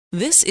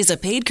This is a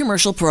paid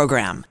commercial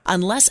program.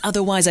 Unless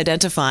otherwise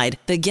identified,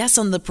 the guests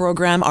on the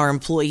program are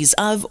employees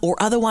of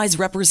or otherwise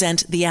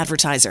represent the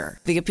advertiser.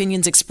 The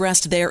opinions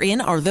expressed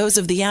therein are those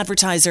of the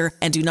advertiser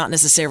and do not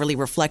necessarily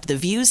reflect the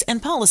views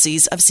and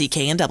policies of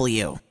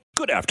CKNW.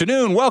 Good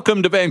afternoon.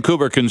 Welcome to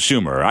Vancouver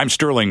Consumer. I'm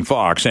Sterling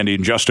Fox, and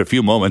in just a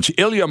few moments,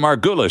 Ilya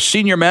Margulis,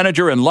 Senior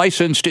Manager and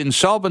Licensed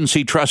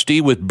Insolvency Trustee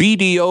with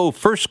BDO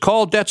First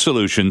Call Debt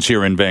Solutions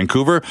here in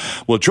Vancouver,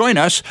 will join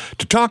us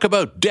to talk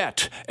about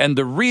debt and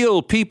the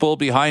real people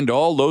behind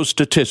all those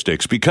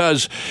statistics,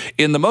 because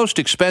in the most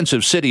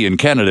expensive city in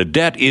Canada,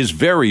 debt is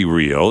very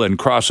real and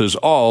crosses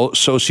all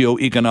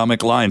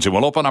socioeconomic lines. And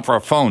we'll open up our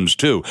phones,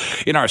 too.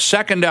 In our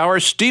second hour,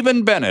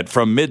 Stephen Bennett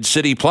from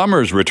Mid-City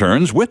Plumbers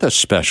returns with a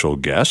special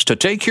guest to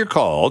take your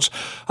calls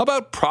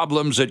about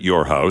problems at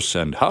your house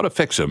and how to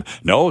fix them.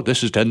 No,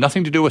 this has had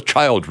nothing to do with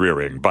child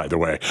rearing, by the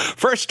way.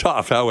 First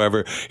off,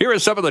 however, here are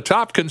some of the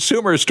top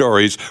consumer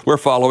stories we're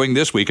following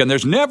this week. And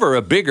there's never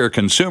a bigger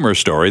consumer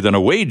story than a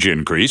wage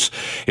increase.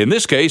 In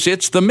this case,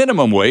 it's the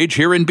minimum wage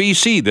here in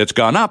BC that's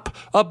gone up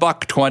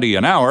 $1.20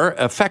 an hour,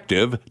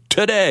 effective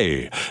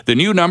today. The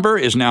new number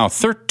is now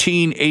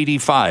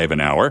 $13.85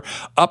 an hour,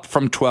 up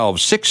from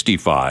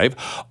 $12.65.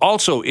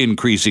 Also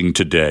increasing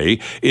today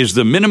is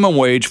the minimum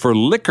wage for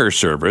liquor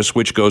service,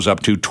 which goes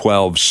up to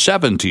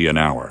 $12.70 an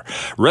hour.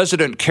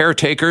 Resident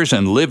caretakers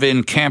and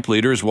live-in camp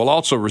leaders will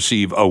also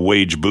receive a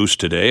wage boost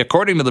today.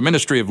 According to the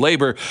Ministry of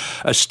Labour,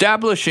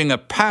 establishing a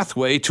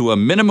pathway to a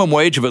minimum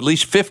wage of at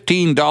least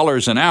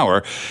 $15 an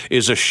hour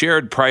is a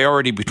shared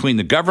priority between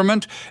the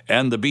government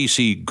and the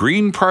BC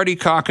Green Party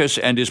caucus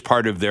and is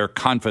part of their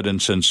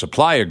confidence and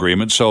supply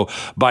agreement. So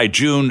by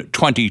June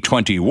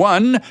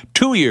 2021,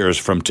 2 years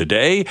from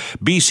today,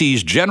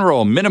 BC's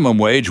general minimum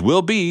wage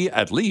will be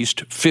at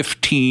least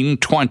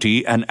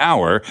 $15.20 an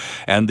hour,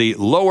 and the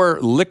lower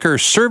liquor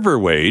server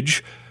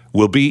wage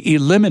will be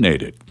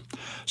eliminated.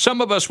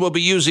 Some of us will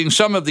be using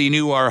some of the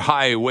new or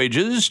high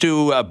wages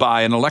to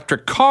buy an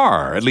electric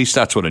car. At least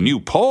that's what a new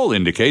poll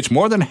indicates.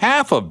 More than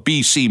half of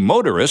BC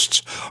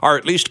motorists are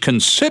at least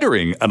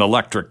considering an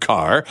electric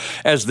car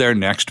as their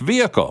next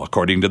vehicle,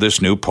 according to this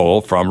new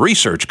poll from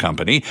Research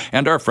Company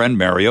and our friend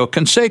Mario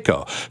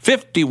Canseco.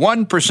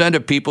 51%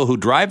 of people who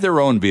drive their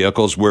own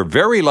vehicles were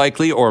very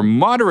likely or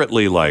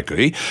moderately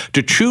likely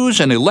to choose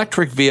an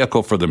electric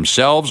vehicle for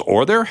themselves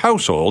or their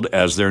household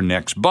as their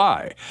next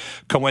buy.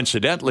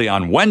 Coincidentally,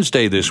 on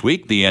Wednesday this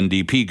week, the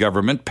NDP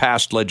government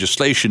passed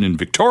legislation in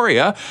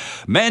Victoria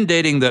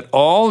mandating that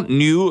all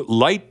new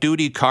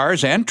light-duty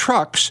cars and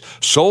trucks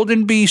sold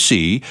in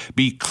BC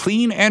be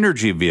clean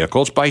energy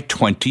vehicles by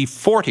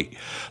 2040.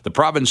 The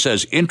province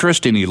says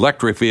interest in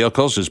electric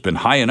vehicles has been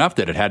high enough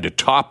that it had to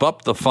top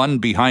up the fund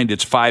behind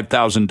its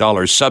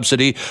 $5,000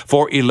 subsidy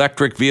for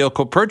electric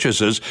vehicle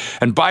purchases,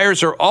 and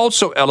buyers are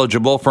also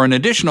eligible for an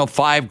additional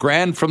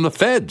 $5,000 from the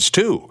feds,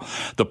 too.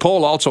 The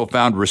poll also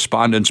found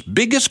respondents'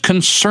 biggest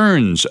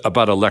concerns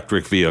about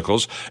electric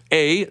vehicles: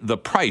 A, the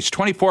price,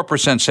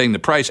 24% saying the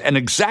price, and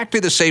exactly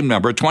the same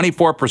number,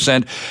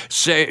 24%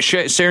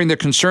 saying they're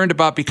concerned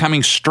about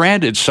becoming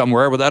stranded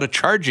somewhere without a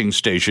charging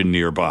station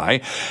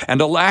nearby,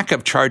 and a lack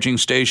of charging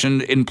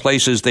station in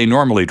places they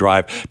normally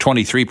drive,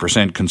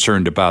 23%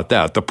 concerned about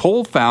that. The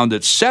poll found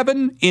that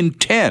 7 in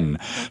 10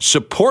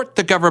 support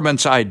the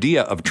government's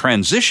idea of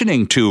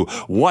transitioning to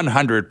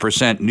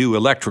 100% new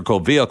electrical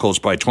vehicles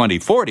by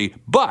 2040,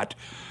 but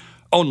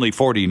only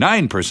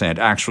 49%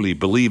 actually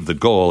believe the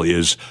goal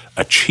is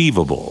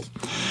achievable.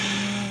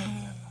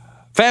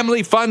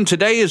 Family fun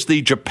today is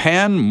the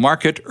Japan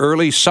Market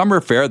Early Summer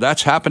Fair.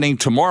 That's happening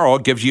tomorrow.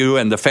 It gives you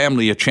and the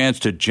family a chance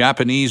to jump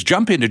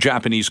into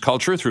Japanese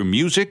culture through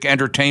music,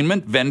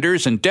 entertainment,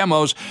 vendors, and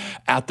demos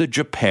at the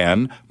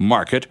Japan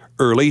Market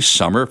Early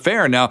Summer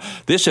Fair. Now,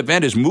 this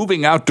event is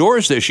moving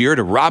outdoors this year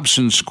to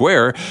Robson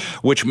Square,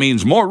 which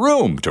means more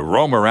room to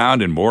roam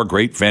around and more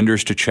great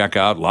vendors to check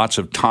out. Lots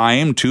of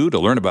time, too, to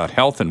learn about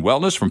health and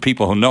wellness from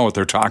people who know what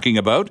they're talking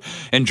about.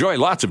 Enjoy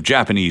lots of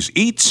Japanese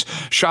eats,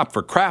 shop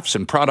for crafts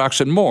and products,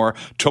 and more.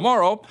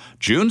 Tomorrow,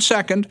 June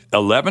 2nd,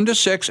 11 to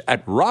 6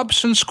 at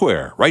Robson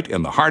Square, right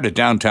in the heart of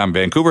downtown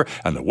Vancouver.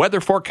 And the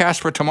weather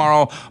forecast for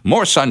tomorrow,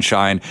 more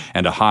sunshine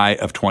and a high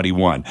of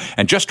 21.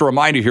 And just a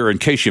reminder here, in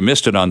case you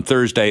missed it on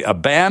Thursday, a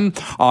ban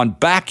on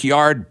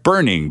backyard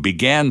burning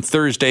began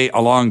Thursday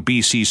along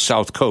BC's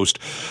south coast.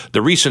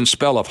 The recent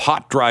spell of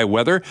hot, dry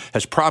weather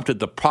has prompted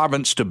the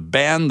province to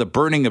ban the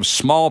burning of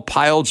small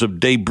piles of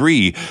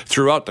debris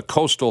throughout the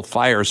Coastal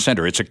Fire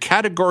Centre. It's a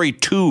Category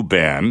 2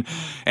 ban,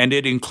 and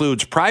it includes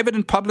private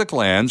and public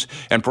lands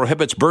and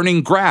prohibits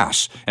burning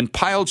grass and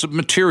piles of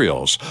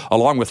materials,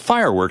 along with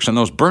fireworks and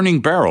those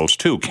burning barrels,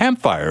 too.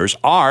 Campfires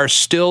are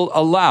still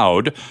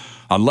allowed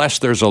unless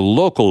there's a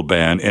local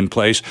ban in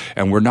place,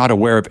 and we're not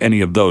aware of any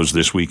of those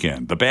this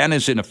weekend. The ban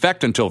is in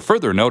effect until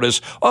further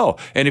notice. Oh,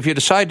 and if you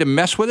decide to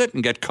mess with it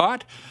and get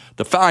caught,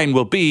 The fine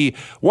will be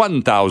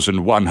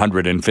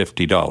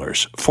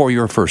 $1,150 for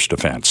your first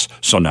offense.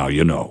 So now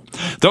you know.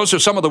 Those are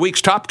some of the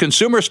week's top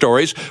consumer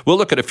stories. We'll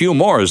look at a few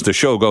more as the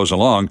show goes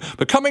along.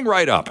 But coming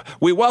right up,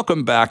 we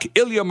welcome back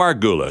Ilya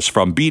Margulis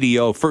from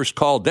BDO First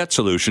Call Debt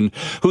Solution,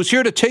 who's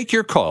here to take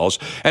your calls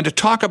and to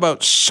talk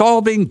about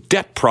solving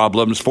debt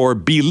problems for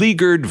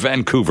beleaguered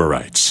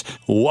Vancouverites.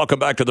 Welcome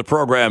back to the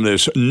program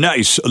this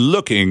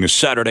nice-looking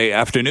Saturday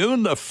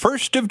afternoon, the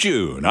 1st of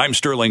June. I'm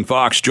Sterling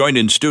Fox, joined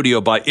in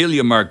studio by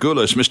Ilya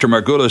Margulis. Mr.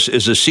 Margulis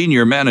is a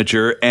senior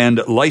manager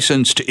and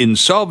licensed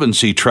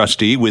insolvency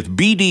trustee with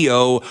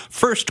BDO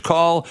First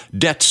Call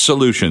Debt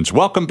Solutions.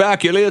 Welcome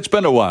back, Ilya. It's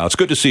been a while. It's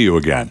good to see you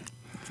again.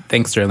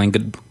 Thanks, Sterling.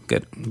 Good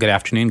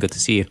afternoon. Good to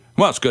see you.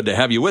 Well, it's good to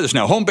have you with us.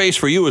 Now, home base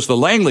for you is the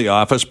Langley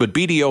office, but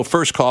BDO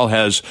First Call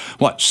has,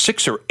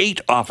 6 or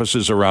 8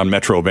 offices around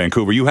Metro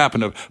Vancouver. You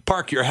happen to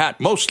park your hat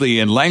mostly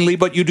in Langley,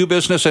 but you do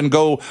business and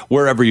go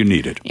wherever you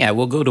need it. Yeah,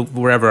 we'll go to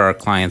wherever our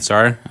clients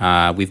are.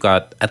 We've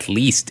got at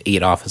least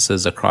 8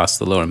 offices across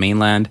the Lower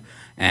Mainland.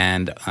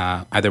 And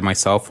either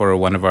myself or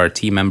one of our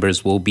team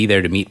members will be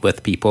there to meet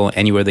with people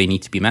anywhere they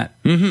need to be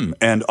met. Mm-hmm.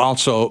 And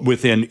also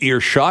within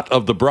earshot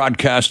of the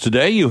broadcast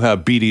today, you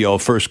have BDO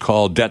First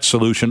Call Debt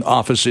Solution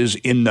offices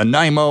in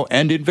Nanaimo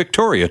and in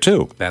Victoria,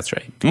 too. That's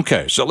right.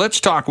 Okay, so let's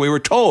talk. We were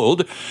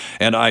told,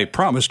 and I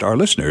promised our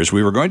listeners,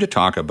 we were going to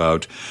talk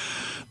about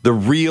the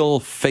real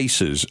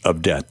faces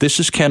of debt. This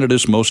is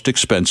Canada's most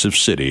expensive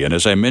city. And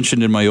as I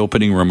mentioned in my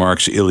opening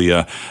remarks,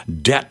 Ilya,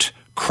 debt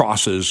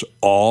crosses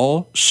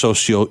all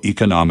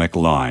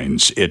socioeconomic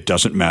lines. It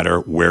doesn't matter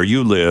where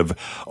you live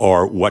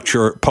or what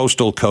your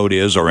postal code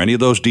is or any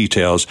of those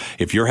details.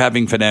 If you're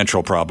having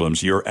financial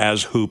problems, you're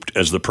as hooped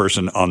as the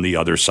person on the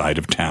other side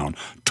of town.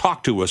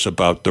 Talk to us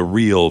about the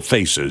real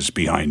faces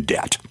behind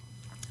debt.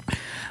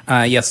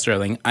 Yes,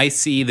 Sterling. I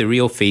see the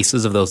real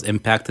faces of those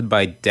impacted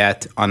by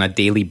debt on a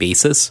daily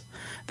basis.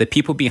 The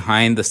people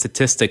behind the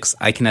statistics,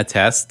 I can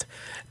attest,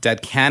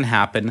 that can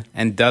happen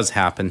and does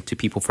happen to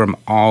people from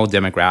all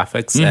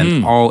demographics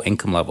and all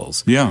income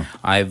levels. Yeah.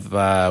 I've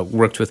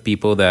worked with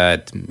people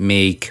that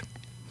make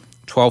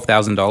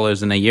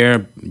 $12,000 in a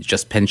year,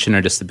 just pension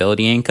or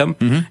disability income,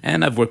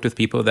 and I've worked with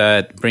people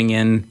that bring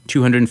in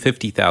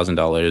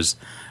 $250,000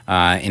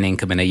 in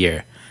income in a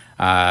year.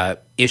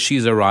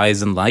 Issues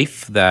arise in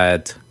life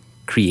that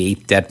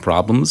create debt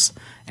problems,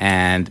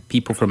 and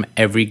people from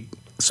every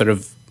sort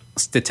of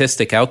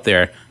statistic out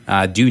there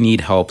do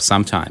need help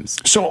sometimes.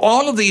 So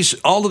all of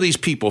these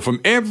people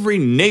from every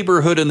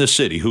neighborhood in the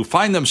city who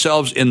find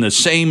themselves in the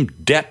same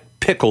debt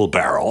pickle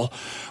barrel,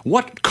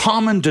 what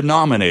common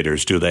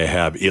denominators do they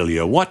have,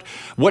 Ilya?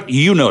 What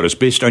you notice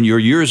based on your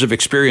years of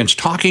experience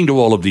talking to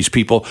all of these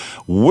people,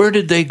 where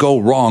did they go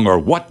wrong or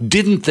what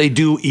didn't they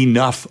do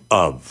enough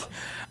of?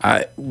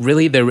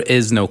 Really, there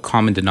is no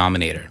common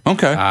denominator.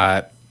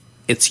 Okay.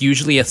 It's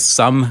usually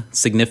some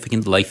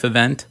significant life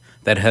event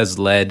that has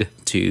led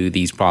to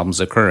these problems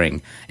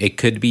occurring. It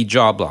could be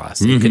job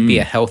loss. It could be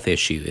a health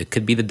issue. It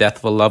could be the death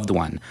of a loved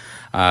one.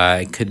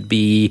 It could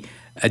be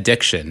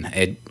addiction.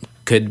 It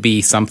could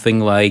be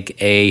something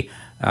like a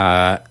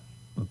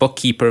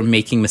bookkeeper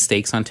making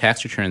mistakes on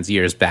tax returns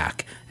years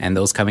back, and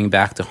those coming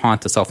back to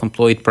haunt a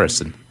self-employed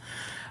person.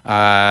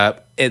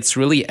 It's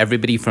really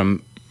everybody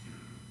from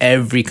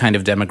every kind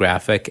of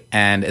demographic,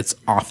 and it's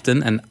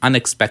often an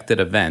unexpected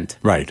event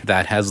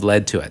that has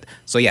led to it.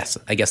 So yes,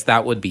 I guess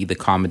that would be the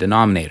common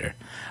denominator.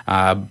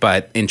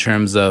 But in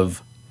terms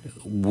of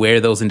where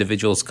those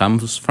individuals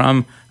comes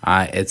from,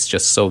 it's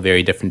just so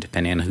very different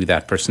depending on who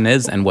that person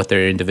is and what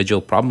their individual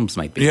problems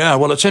might be. Yeah,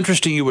 well, it's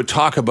interesting you would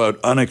talk about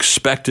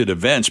unexpected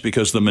events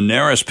because the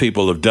Moneris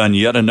people have done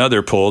yet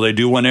another poll. They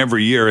do one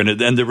every year,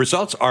 and the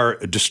results are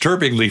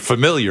disturbingly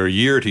familiar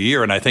year to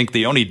year, and I think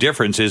the only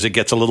difference is it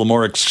gets a little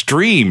more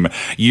extreme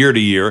year to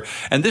year,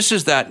 and this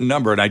is that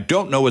number, and I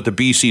don't know what the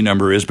BC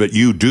number is, but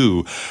you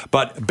do.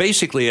 But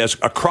basically, as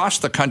across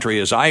the country,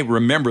 as I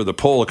remember the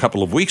poll a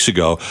couple of weeks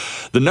ago,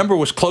 the number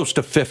was close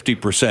to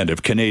 50%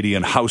 of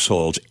Canadian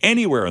households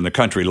anywhere in the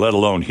country, let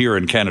alone here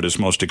in Canada's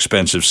most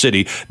expensive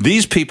city.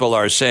 These people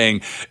are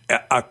saying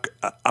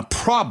a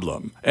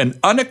problem, an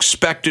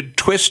unexpected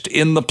twist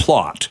in the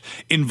plot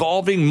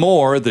involving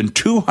more than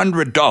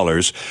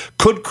 $200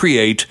 could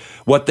create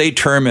what they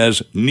term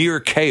as near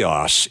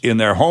chaos in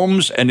their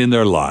homes and in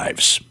their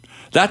lives.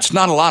 That's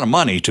not a lot of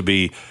money to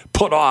be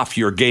put off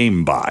your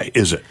game by,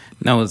 is it?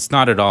 No, it's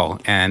not at all.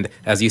 And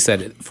as you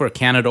said, for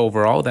Canada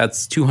overall,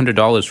 that's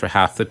 $200 for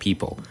half the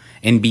people.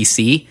 In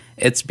BC,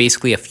 it's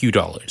basically a few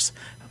dollars.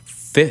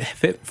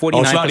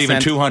 49%, it's not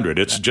even 200.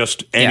 It's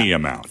just any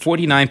amount.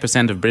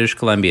 49% of British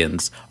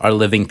Columbians are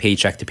living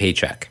paycheck to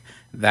paycheck.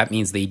 That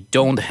means they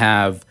don't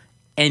have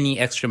any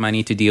extra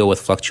money to deal with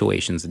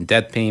fluctuations in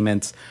debt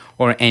payments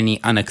or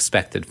any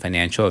unexpected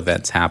financial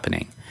events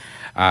happening.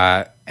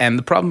 And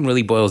the problem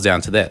really boils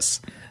down to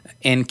this.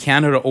 In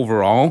Canada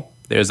overall,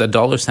 there's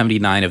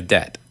 $1.79 of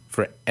debt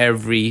for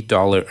every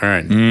dollar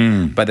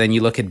earned. But then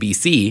you look at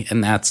BC,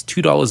 and that's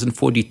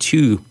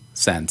 $2.42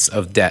 cents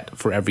of debt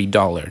for every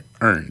dollar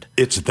earned.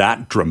 It's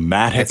that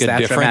dramatic It's a that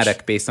difference?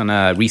 dramatic based on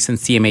a recent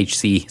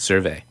CMHC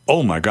survey.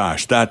 Oh my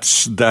gosh,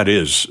 that's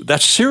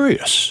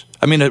serious.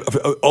 I mean,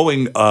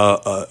 owing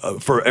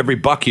for every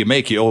buck you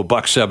make, you owe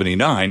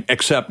 $1.79.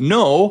 Except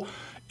no,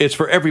 it's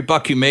for every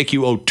buck you make,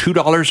 you owe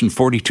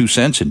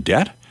 $2.42 in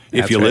debt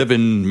if you live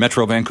in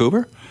Metro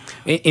Vancouver.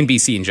 In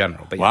BC in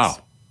general, but wow. Yes.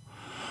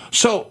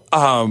 So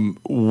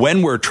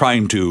when we're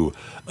trying to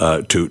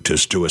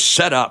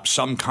set up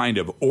some kind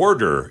of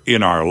order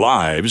in our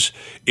lives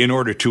in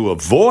order to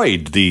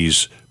avoid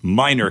these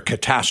minor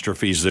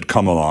catastrophes that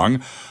come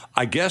along,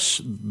 I guess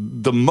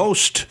the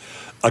most,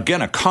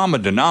 again, a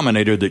common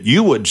denominator that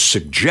you would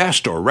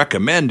suggest or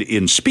recommend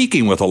in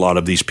speaking with a lot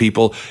of these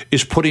people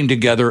is putting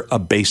together a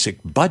basic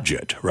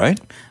budget, right?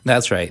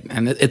 That's right.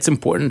 And it's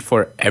important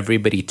for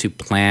everybody to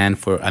plan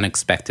for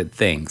unexpected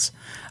things.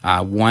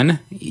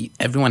 One,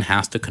 everyone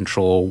has to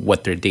control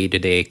what their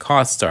day-to-day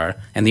costs are.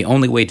 And the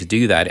only way to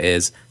do that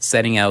is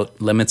setting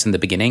out limits in the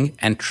beginning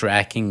and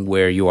tracking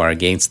where you are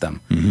against them.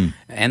 Mm-hmm.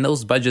 And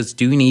those budgets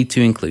do need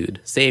to include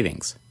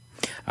savings.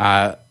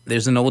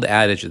 There's an old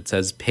adage that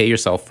says, pay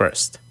yourself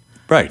first.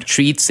 Right.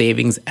 Treat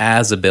savings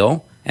as a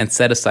bill and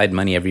set aside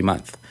money every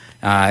month.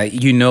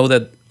 You know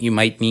that you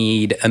might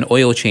need an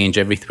oil change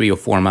every 3 or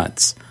 4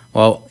 months.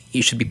 Well,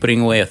 you should be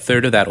putting away a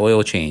third of that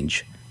oil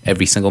change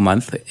every single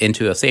month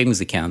into a savings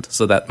account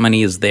so that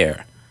money is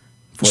there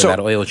for that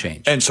oil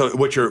change. And so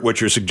what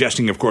you're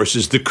suggesting, of course,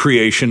 is the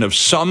creation of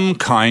some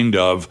kind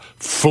of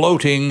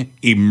floating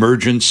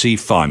emergency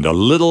fund, a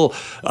little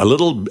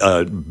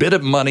bit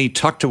of money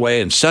tucked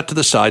away and set to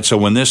the side. So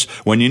when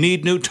you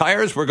need new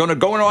tires, we're going to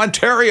go into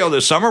Ontario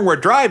this summer. We're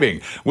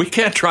driving. We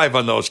can't drive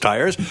on those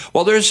tires.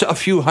 Well, there's a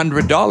few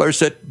 $100s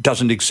that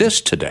doesn't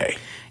exist today.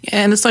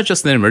 And it's not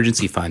just an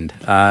emergency fund.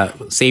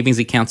 Savings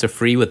accounts are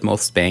free with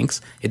most banks.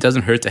 It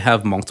doesn't hurt to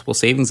have multiple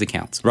savings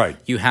accounts. Right.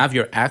 You have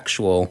your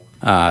actual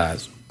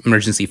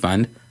emergency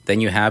fund,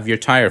 then you have your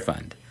tire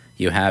fund,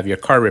 you have your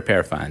car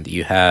repair fund,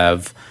 you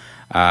have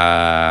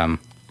a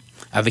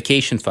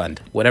vacation fund,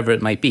 whatever it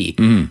might be.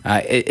 Mm-hmm.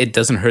 It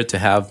doesn't hurt to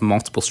have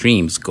multiple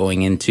streams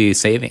going into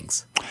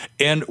savings.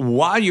 And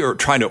while you're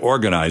trying to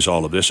organize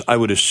all of this, I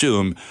would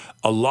assume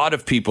a lot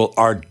of people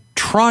are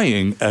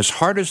trying as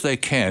hard as they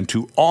can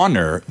to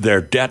honor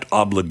their debt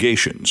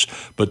obligations.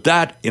 But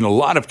that, in a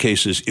lot of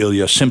cases,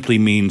 Ilya, simply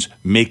means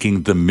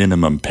making the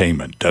minimum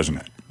payment, doesn't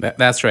it?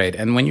 That's right.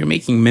 And when you're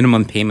making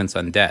minimum payments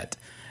on debt,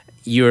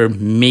 you're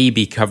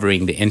maybe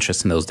covering the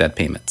interest in those debt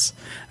payments.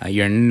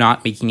 You're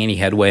not making any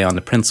headway on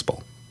the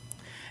principal.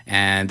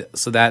 And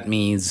so that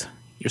means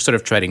you're sort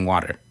of treading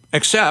water.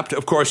 Except,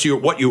 of course,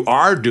 what you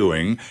are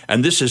doing,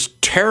 and this is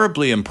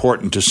terribly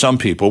important to some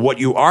people, what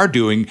you are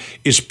doing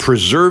is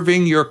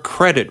preserving your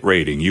credit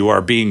rating. You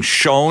are being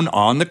shown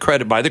on the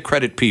credit by the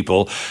credit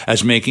people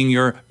as making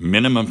your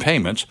minimum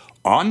payments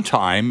on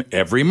time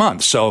every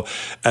month. So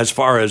as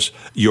far as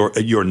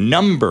your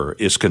number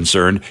is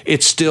concerned,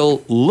 it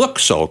still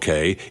looks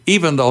okay,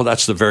 even though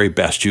that's the very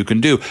best you can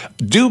do.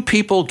 Do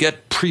people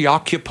get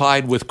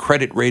preoccupied with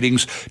credit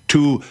ratings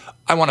to,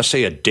 I want to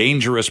say, a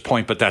dangerous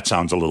point, but that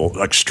sounds a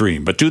little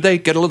extreme. But do they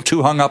get a little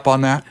too hung up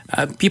on that?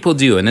 People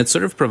do, and it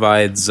sort of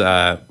provides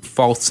a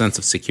false sense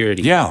of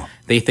security. Yeah.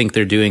 They think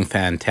they're doing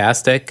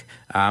fantastic,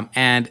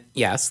 and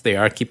yes, they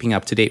are keeping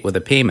up to date with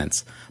the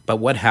payments. But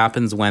what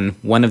happens when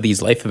one of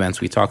these life events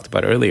we talked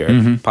about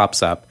earlier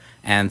pops up,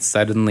 and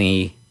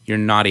suddenly you're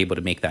not able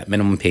to make that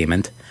minimum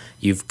payment?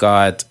 You've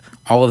got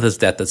all of this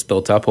debt that's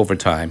built up over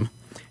time,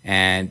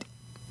 and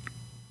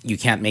you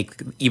can't make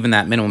even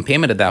that minimum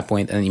payment at that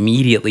point, and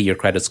immediately your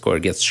credit score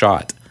gets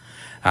shot.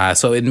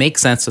 So it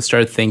makes sense to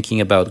start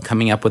thinking about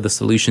coming up with a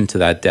solution to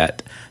that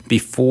debt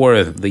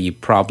before the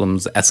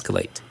problems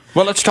escalate.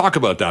 Well, let's talk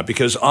about that,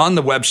 because on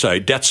the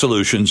website,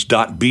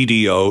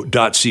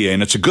 debtsolutions.bdo.ca,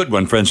 and it's a good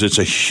one, friends. It's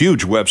a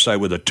huge website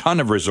with a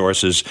ton of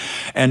resources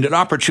and an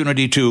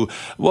opportunity to,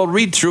 well,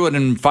 read through it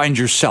and find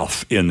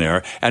yourself in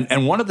there.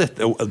 And one of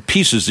the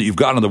pieces that you've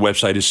got on the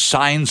website is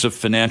signs of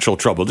financial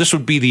trouble. This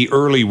would be the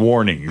early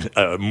warning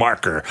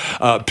marker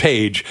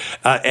page.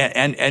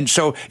 And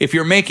so if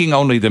you're making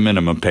only the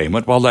minimum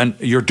payment, well, then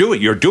you're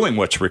doing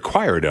what's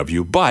required of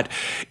you. But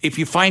if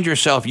you find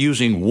yourself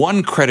using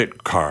one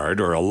credit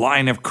card or a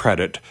line of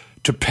credit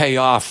to pay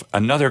off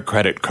another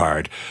credit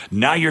card,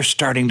 now you're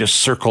starting to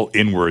circle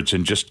inwards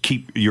and just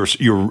keep you're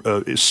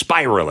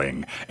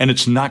spiraling, and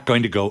it's not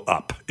going to go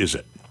up, is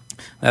it?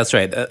 That's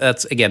right.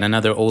 That's, again,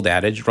 another old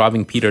adage,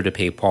 robbing Peter to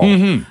pay Paul.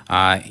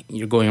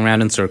 You're going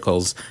around in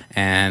circles,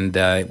 and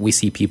we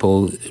see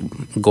people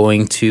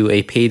going to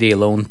a payday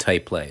loan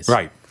type place,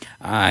 right,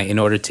 in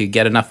order to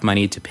get enough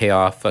money to pay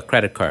off a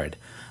credit card.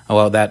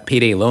 Well, that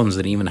payday loan is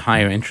an even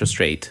higher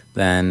interest rate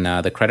than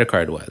the credit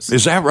card was.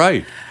 Is that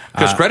right?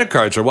 Because credit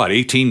cards are,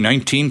 18,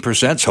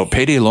 19%? So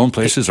payday loan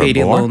places are more?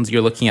 Payday loans,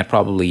 you're looking at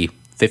probably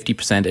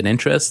 50% in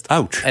interest.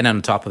 Ouch. And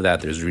on top of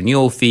that, there's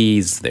renewal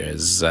fees,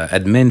 there's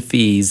admin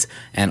fees,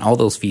 and all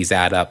those fees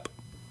add up.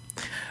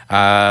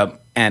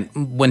 And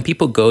when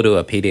people go to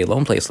a payday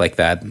loan place like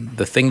that,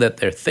 the thing that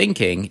they're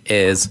thinking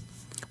is,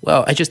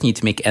 well, I just need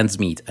to make ends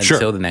meet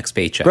until the next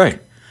paycheck. Right.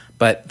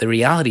 But the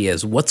reality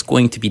is, what's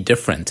going to be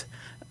different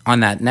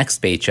on that next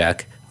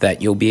paycheck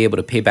that you'll be able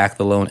to pay back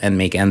the loan and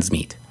make ends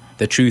meet?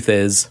 The truth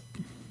is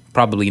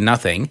probably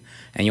nothing,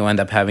 and you'll end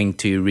up having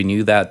to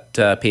renew that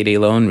payday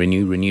loan,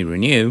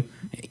 renew,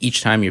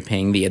 each time you're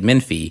paying the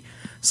admin fee.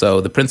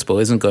 So the principal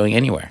isn't going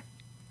anywhere.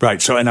 Right.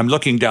 So, and I'm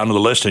looking down the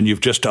list, and you've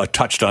just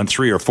touched on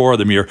 3 or 4 of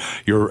them. You're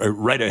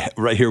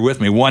right here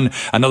with me.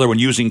 Another one,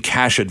 using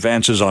cash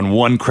advances on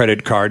one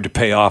credit card to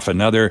pay off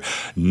another.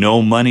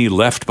 No money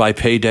left by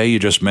payday. You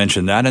just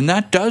mentioned that, and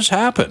that does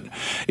happen.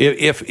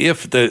 If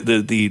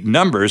the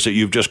numbers that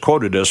you've just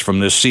quoted us from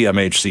this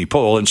CMHC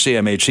poll, and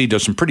CMHC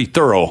does some pretty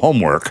thorough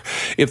homework,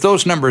 if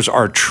those numbers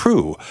are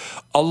true,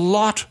 a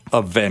lot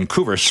of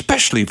Vancouver,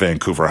 especially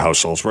Vancouver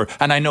households,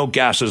 and I know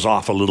gas is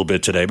off a little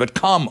bit today, but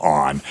come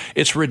on,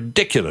 it's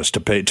ridiculous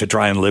to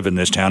try and live in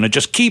this town and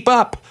just keep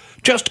up.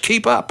 Just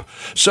keep up.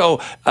 So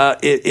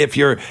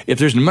if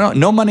there's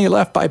no money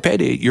left by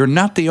payday, you're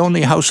not the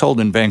only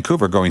household in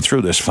Vancouver going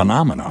through this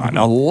phenomenon.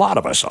 A lot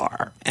of us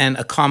are. And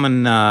a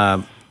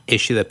common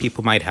issue that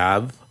people might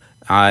have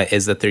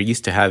is that they're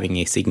used to having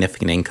a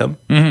significant income.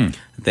 Mm-hmm.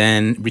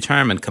 Then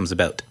retirement comes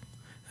about.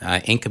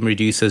 Income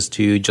reduces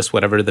to just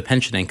whatever the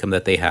pension income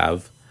that they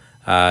have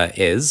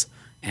is,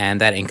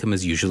 and that income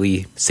is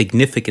usually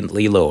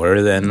significantly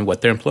lower than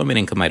what their employment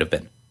income might have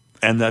been.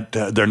 And that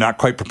they're not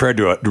quite prepared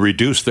to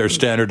reduce their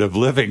standard of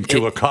living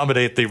to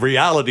accommodate the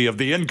reality of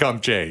the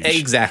income change.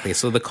 Exactly.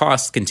 So the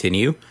costs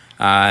continue.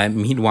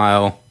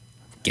 Meanwhile,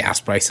 gas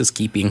prices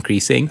keep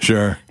increasing.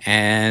 Sure.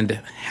 And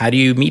how do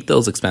you meet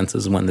those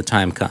expenses when the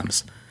time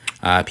comes?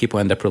 People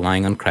end up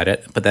relying on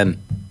credit, but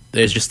then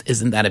there just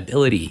isn't that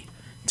ability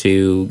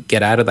to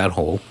get out of that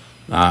hole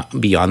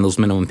beyond those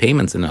minimum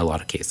payments in a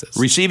lot of cases.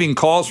 Receiving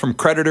calls from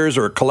creditors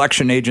or a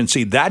collection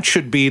agency, that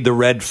should be the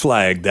red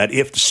flag that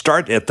if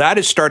that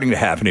is starting to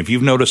happen, if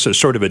you've noticed a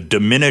sort of a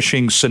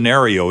diminishing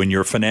scenario in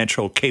your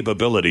financial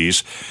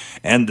capabilities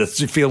and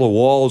you feel a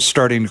wall is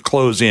starting to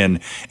close in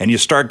and you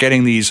start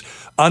getting these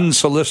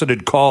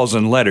unsolicited calls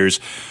and letters,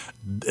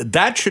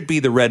 that should be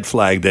the red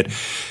flag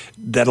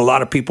that a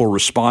lot of people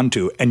respond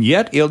to. And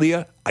yet,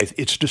 Ilya,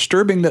 it's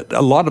disturbing that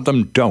a lot of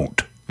them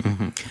don't.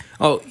 Mm-hmm.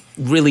 Oh,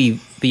 really,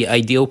 the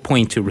ideal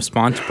point to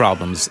respond to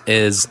problems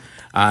is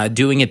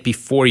doing it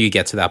before you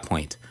get to that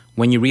point.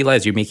 When you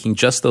realize you're making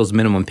just those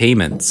minimum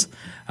payments,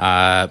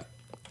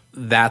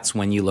 that's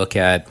when you look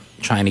at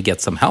trying to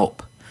get some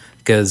help.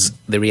 Because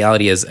the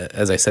reality is,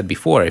 as I said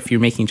before, if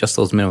you're making just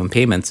those minimum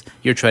payments,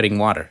 you're treading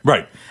water.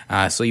 Right.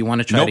 So you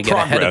want to try to get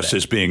ahead of it. No progress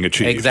is being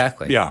achieved.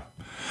 Exactly. Yeah.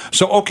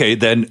 So, okay,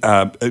 then,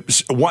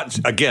 once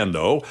again,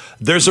 though,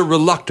 there's a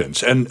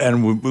reluctance,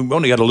 and we've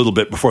only got a little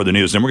bit before the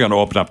news, then we're going to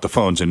open up the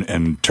phones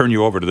and turn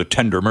you over to the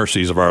tender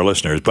mercies of our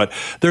listeners. But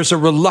there's a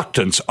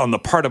reluctance on the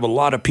part of a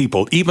lot of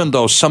people, even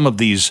though some of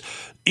these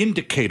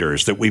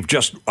indicators that we've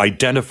just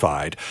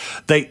identified,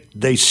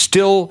 they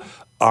still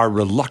are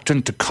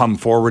reluctant to come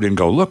forward and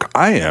go, look,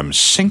 I am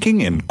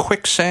sinking in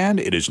quicksand.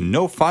 It is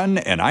no fun,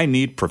 and I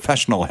need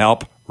professional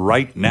help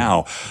right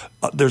now.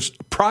 There's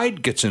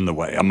pride gets in the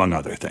way, among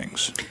other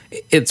things.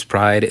 It's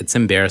pride. It's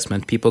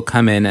embarrassment. People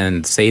come in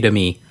and say to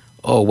me,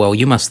 oh, well,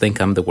 you must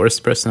think I'm the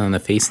worst person on the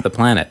face of the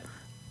planet.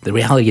 The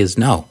reality is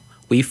no.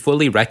 We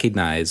fully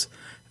recognize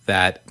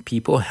that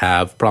people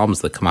have problems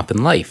that come up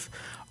in life.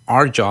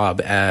 Our job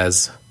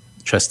as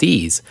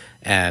trustees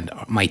and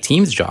my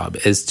team's job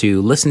is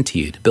to listen to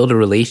you, to build a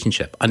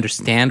relationship,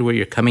 understand where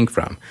you're coming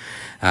from.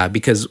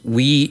 Because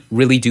we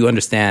really do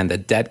understand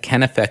that debt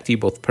can affect you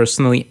both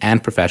personally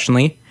and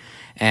professionally,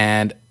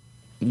 and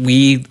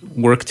we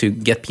work to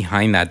get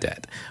behind that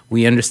debt.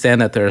 We understand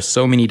that there are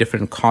so many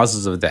different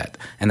causes of debt,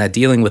 and that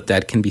dealing with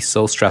debt can be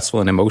so stressful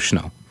and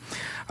emotional.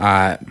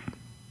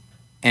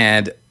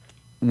 And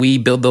we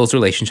build those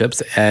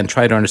relationships and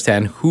try to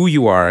understand who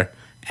you are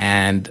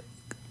and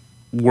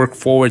work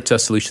forward to a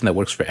solution that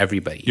works for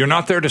everybody. You're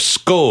not there to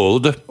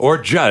scold or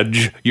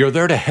judge. You're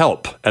there to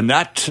help. And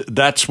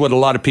that's what a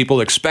lot of people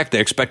expect.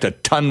 They expect a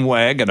tongue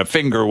wag and a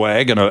finger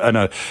wag and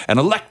a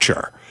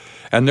lecture.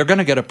 And they're going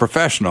to get a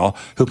professional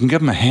who can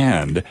give them a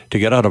hand to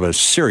get out of a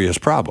serious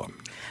problem.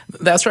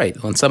 That's right.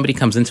 When somebody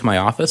comes into my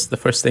office, the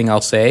first thing I'll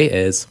say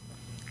is,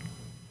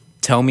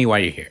 tell me why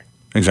you're here.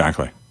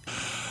 Exactly.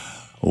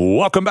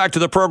 Welcome back to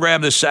the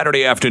program this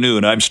Saturday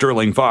afternoon. I'm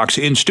Sterling Fox.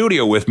 In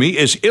studio with me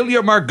is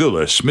Ilya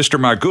Margulis. Mr.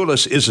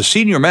 Margulis is a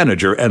senior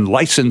manager and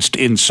licensed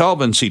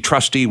insolvency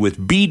trustee with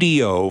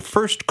BDO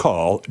First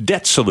Call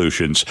Debt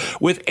Solutions,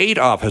 with 8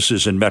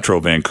 offices in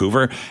Metro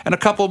Vancouver and a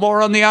couple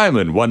more on the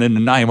island, one in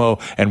Nanaimo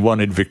and one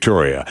in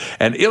Victoria.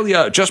 And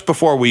Ilya, just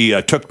before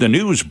we took the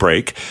news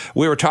break,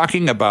 we were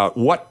talking about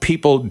what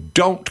people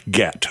don't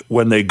get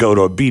when they go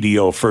to a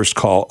BDO First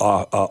Call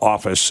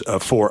office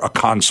for a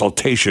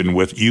consultation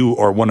with you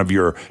or one of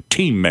your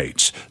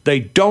teammates.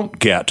 They don't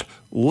get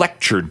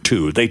lectured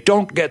to. They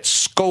don't get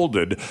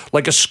scolded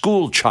like a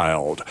school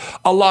child.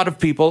 A lot of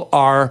people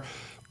are,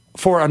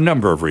 for a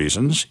number of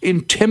reasons,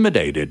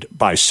 intimidated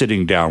by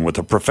sitting down with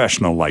a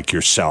professional like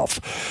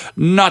yourself,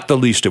 not the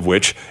least of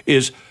which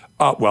is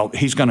Well,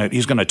 he's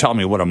gonna tell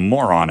me what a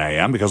moron I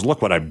am because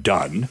look what I've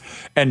done.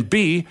 And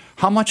B,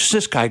 how much is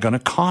this guy going to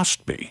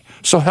cost me?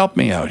 So help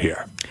me out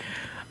here.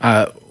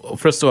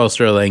 First of all,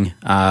 Sterling,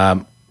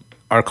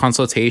 our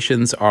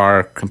consultations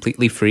are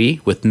completely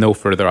free with no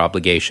further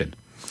obligation.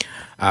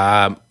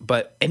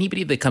 But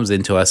anybody that comes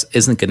into us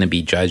isn't going to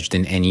be judged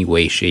in any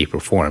way, shape, or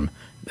form.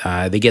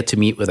 They get to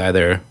meet with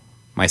either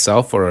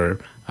myself or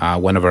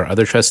one of our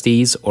other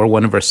trustees or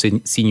one of our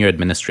senior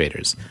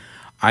administrators.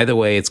 Either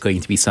way, it's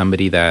going to be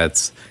somebody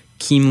that's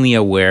keenly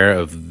aware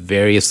of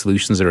various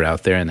solutions that are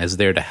out there and is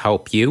there to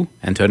help you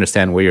and to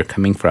understand where you're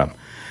coming from.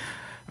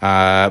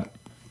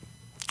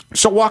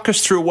 So walk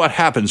us through what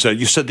happens.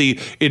 You said the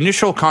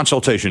initial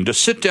consultation, to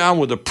sit down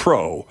with a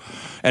pro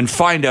and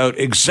find out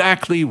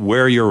exactly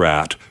where you're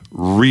at.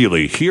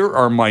 Really, here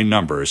are my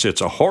numbers.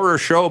 It's a horror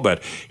show,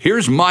 but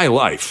here's my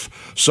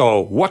life. So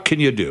what can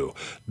you do?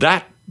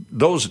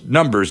 Those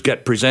numbers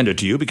get presented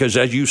to you because,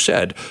 as you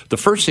said, the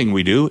first thing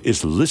we do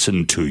is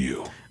listen to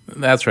you.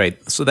 That's right.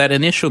 So that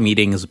initial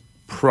meeting is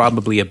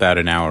probably about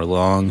an hour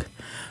long.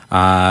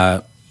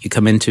 You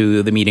come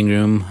into the meeting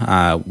room.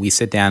 We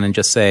sit down and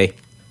just say,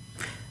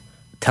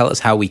 tell us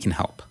how we can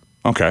help.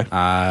 Okay.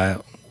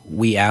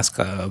 We ask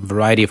a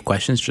variety of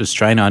questions, just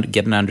trying to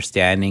get an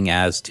understanding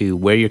as to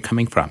where you're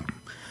coming from.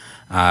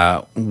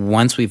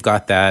 Once we've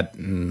got that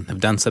and have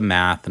done some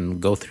math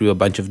and go through a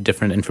bunch of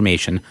different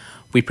information,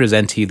 we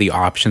present to you the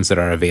options that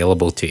are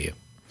available to you.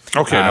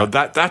 Okay, now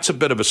that's a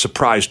bit of a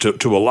surprise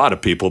to a lot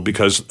of people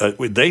because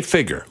they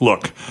figure,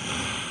 look,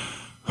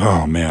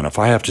 oh man, if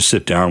I have to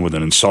sit down with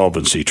an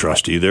insolvency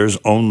trustee, there's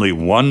only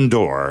one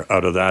door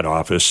out of that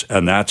office,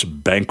 and that's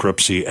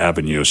Bankruptcy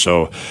Avenue.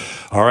 So,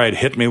 all right,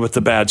 hit me with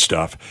the bad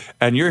stuff.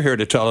 And you're here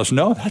to tell us,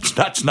 no,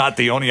 that's not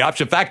the only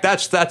option. In fact,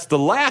 that's the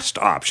last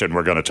option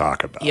we're going to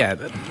talk about. Yeah,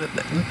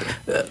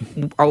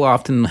 I'll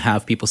often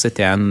have people sit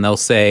down and they'll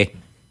say,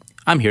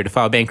 I'm here to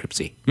file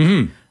bankruptcy.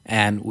 Mm-hmm.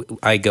 And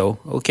I go,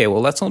 okay,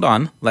 well, let's hold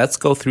on. Let's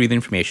go through the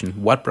information.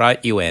 What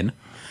brought you in?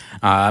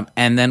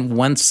 And then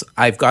once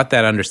I've got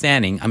that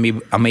understanding,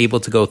 I'm able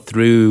to go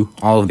through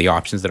all of the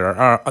options that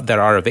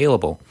are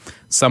available.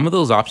 Some of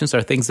those options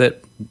are things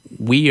that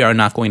we are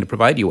not going to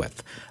provide you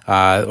with,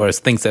 or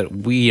things that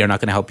we are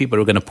not going to help you, but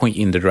we're going to point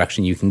you in the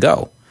direction you can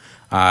go.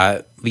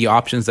 The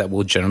options that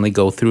we'll generally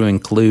go through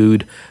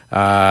include,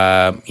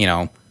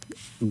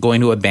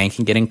 going to a bank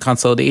and getting a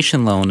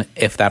consolidation loan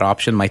if that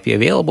option might be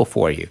available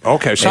for you.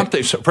 Okay,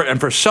 and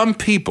for some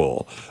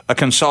people, a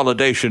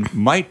consolidation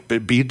might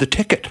be the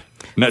ticket.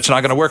 And it's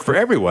not going to work for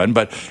everyone,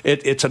 but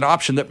it's an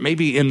option that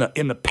maybe in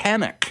the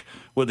panic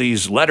with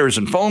these letters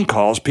and phone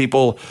calls,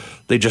 people,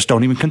 they just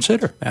don't even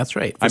consider. That's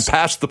right. I'm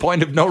past the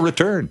point of no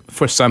return.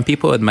 For some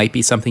people, it might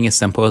be something as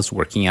simple as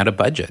working out a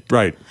budget.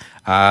 Right.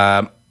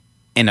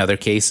 In other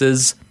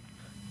cases,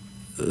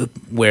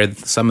 where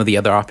some of the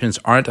other options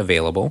aren't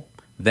available,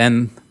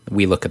 then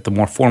we look at the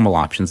more formal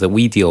options that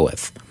we deal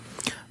with.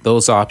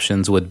 Those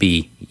options would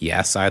be,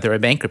 yes, either a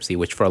bankruptcy,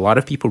 which for a lot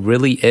of people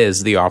really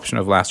is the option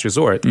of last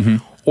resort,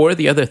 or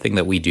the other thing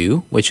that we do,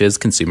 which is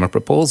consumer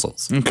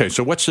proposals. Okay,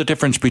 so what's the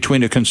difference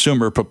between a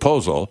consumer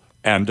proposal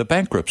and a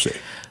bankruptcy?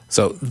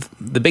 So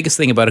the biggest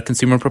thing about a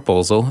consumer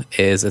proposal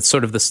is it's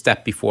sort of the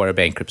step before a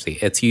bankruptcy.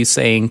 It's you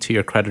saying to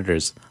your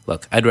creditors,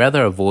 look, I'd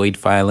rather avoid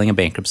filing a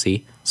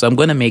bankruptcy, so I'm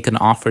going to make an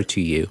offer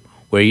to you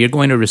where you're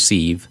going to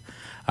receive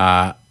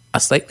a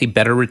slightly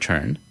better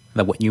return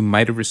than what you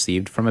might have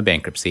received from a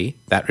bankruptcy.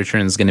 That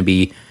return is going to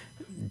be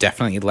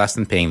definitely less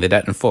than paying the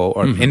debt in full,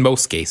 or in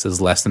most cases,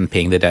 less than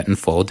paying the debt in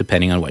full,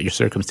 depending on what your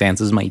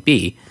circumstances might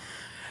be.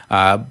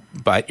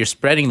 But you're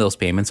spreading those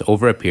payments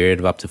over a period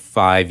of up to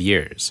 5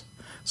 years.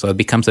 So it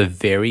becomes a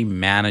very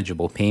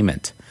manageable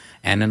payment.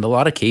 And in a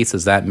lot of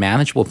cases, that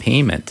manageable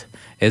payment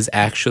is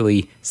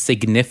actually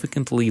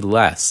significantly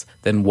less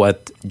than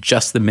what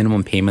just the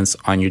minimum payments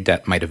on your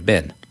debt might have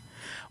been.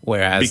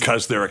 Whereas,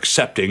 because they're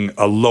accepting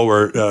a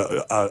lower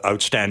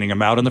outstanding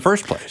amount in the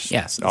first place.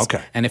 Yes.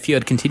 Okay. And if you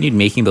had continued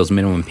making those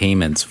minimum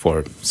payments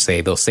for,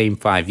 say, those same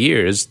 5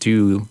 years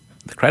to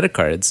the credit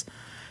cards,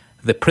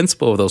 the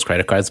principal of those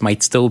credit cards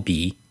might still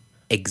be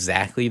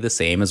exactly the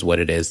same as what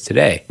it is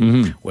today.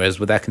 Mm-hmm. Whereas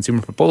with that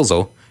consumer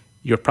proposal,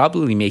 you're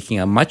probably making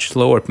a much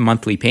lower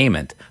monthly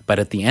payment, but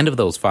at the end of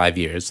those 5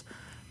 years,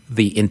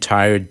 the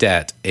entire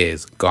debt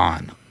is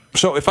gone.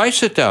 So if I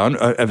sit down,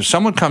 if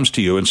someone comes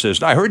to you and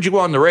says, I heard you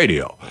on the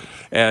radio,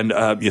 and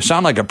you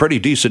sound like a pretty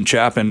decent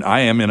chap, and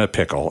I am in a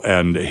pickle,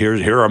 and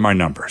here are my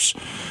numbers.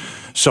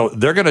 So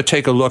they're going to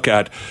take a look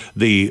at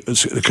the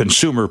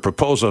consumer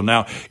proposal.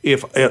 Now,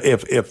 if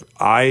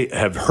I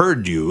have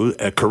heard you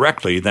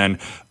correctly, then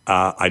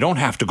I don't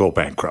have to go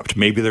bankrupt.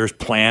 Maybe there's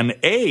plan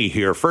A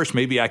here first.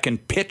 Maybe I can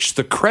pitch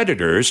the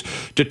creditors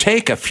to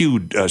take a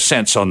few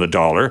cents on the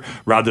dollar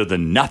rather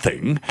than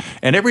nothing.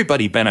 And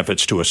everybody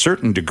benefits to a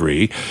certain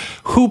degree.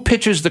 Who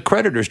pitches the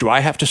creditors? Do I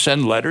have to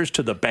send letters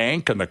to the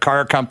bank and the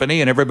car company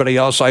and everybody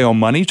else I owe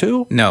money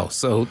to? No.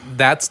 So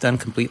that's done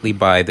completely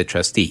by the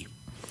trustee,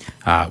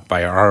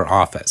 by our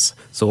office.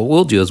 So what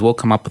we'll do is we'll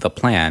come up with a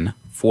plan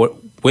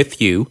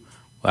with you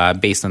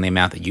based on the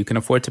amount that you can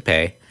afford to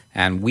pay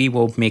and we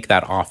will make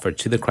that offer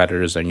to the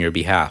creditors on your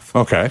behalf.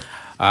 Okay.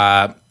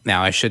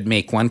 Now, I should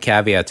make one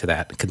caveat to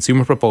that.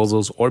 Consumer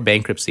proposals or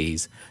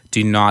bankruptcies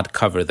do not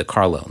cover the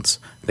car loans.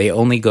 They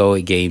only go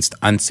against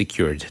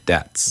unsecured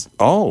debts.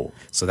 Oh.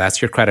 So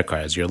that's your credit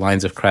cards, your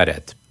lines of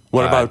credit.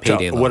 What about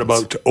payday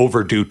loans.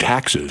 overdue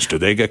taxes? Do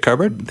they get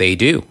covered? They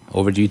do.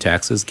 Overdue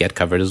taxes get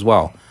covered as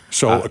well.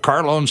 So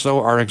car loans,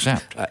 though, are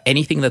exempt.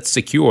 Anything that's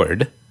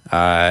secured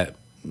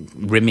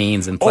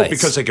remains in place. Oh,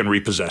 because they can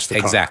repossess the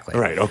car. Exactly.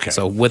 Right, okay.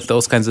 So with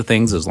those kinds of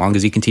things, as long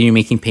as you continue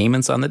making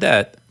payments on the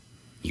debt,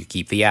 you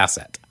keep the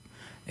asset.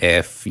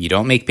 If you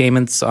don't make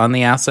payments on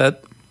the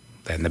asset,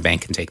 then the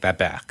bank can take that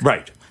back.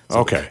 Right. So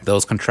okay.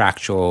 Those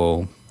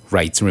contractual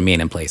rights remain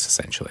in place,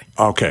 essentially.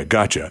 Okay,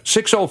 gotcha.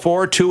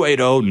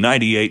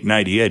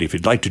 604-280-9898. If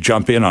you'd like to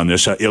jump in on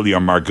this, Ilya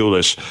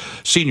Margulis,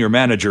 Senior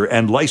Manager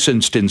and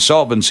Licensed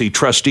Insolvency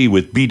Trustee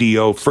with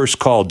BDO First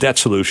Call Debt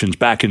Solutions,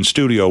 back in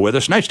studio with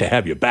us. Nice to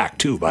have you back,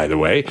 too, by the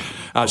way.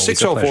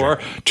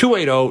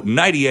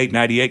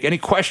 604-280-9898. Any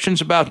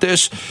questions about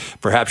this?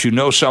 Perhaps you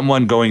know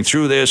someone going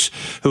through this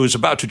who is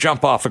about to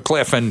jump off a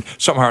cliff, and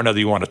somehow or another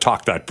you want to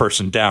talk that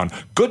person down.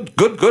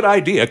 Good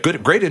idea.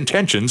 Great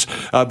intentions.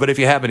 But if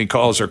you have any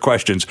calls or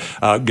questions,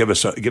 give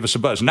us a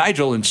buzz.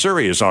 Nigel in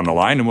Surrey is on the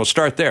line, and we'll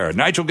start there.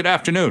 Nigel, good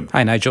afternoon.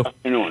 Hi, Nigel. Good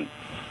afternoon.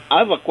 I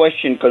have a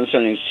question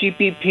concerning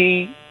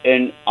CPP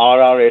and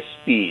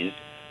RRSPs.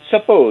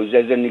 Suppose,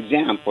 as an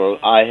example,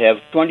 I have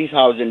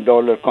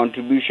 $20,000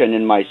 contribution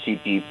in my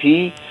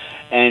CPP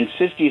and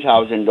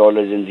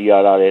 $50,000 in the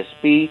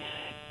RRSP.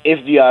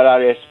 If the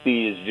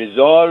RRSP is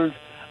dissolved,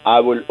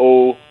 I will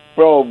owe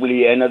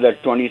probably another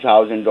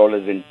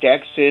 $20,000 in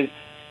taxes.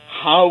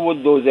 How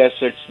would those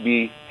assets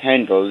be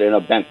handled in a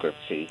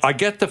bankruptcy? I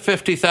get the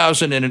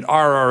 $50,000 in an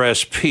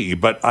RRSP,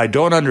 but I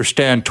don't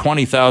understand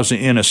 $20,000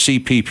 in a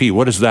CPP.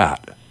 What is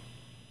that?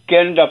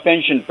 Canada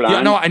Pension Plan.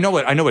 Yeah, no, I know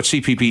what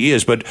CPP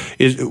is, but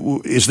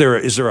is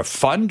there a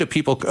fund? Do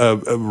people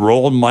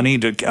roll money?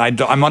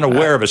 I'm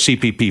unaware of a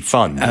CPP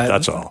fund.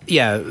 That's all.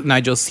 Yeah,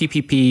 Nigel,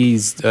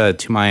 CPPs,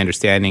 to my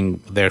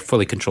understanding, they're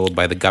fully controlled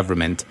by the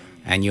government,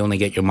 and you only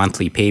get your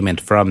monthly payment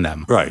from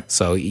them. Right.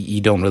 So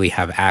you don't really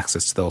have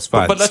access to those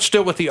funds. But let's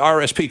deal with the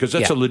RSP, because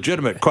that's a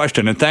legitimate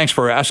question, and thanks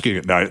for asking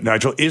it,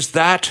 Nigel. Is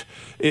that,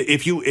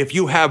 if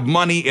you have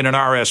money in an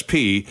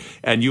RSP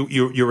and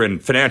you're in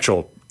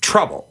financial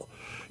trouble,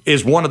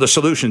 is one of the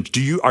solutions,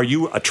 are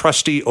you a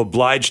trustee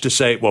obliged to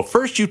say, well,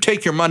 first you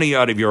take your money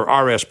out of your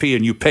RSP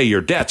and you pay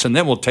your debts, and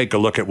then we'll take a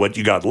look at what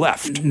you got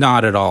left?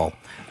 Not at all.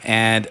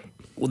 And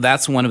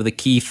that's one of the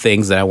key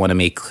things that I want to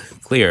make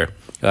clear.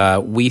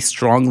 We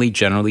strongly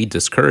generally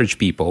discourage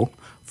people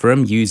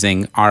from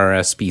using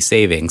RRSP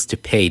savings to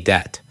pay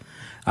debt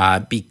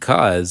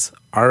because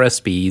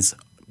RSPs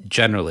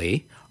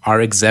generally are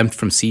exempt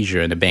from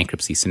seizure in a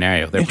bankruptcy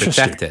scenario. They're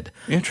protected,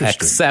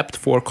 except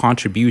for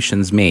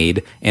contributions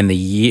made in the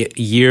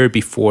year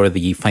before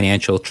the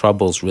financial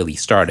troubles really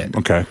started.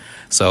 Okay.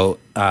 So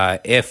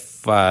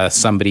if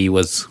somebody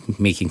was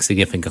making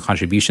significant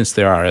contributions to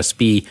their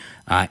RSP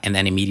and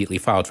then immediately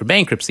filed for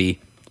bankruptcy,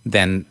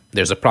 then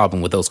there's a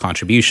problem with those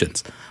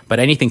contributions. But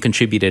anything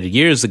contributed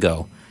years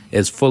ago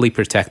is fully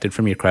protected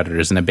from your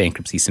creditors in a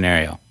bankruptcy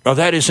scenario. Oh,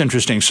 that is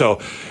interesting.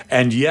 So,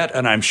 and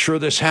I'm sure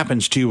this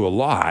happens to you a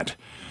lot,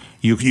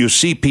 you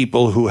see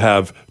people who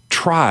have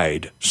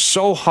tried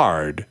so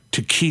hard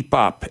to keep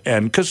up,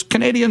 and because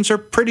Canadians are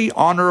pretty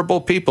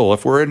honorable people.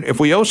 If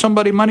we owe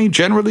somebody money,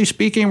 generally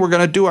speaking, we're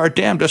going to do our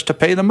damnedest to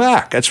pay them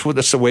back. That's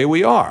the way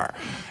we are.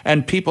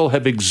 And people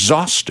have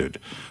exhausted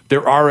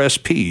their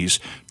RSPs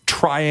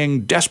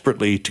trying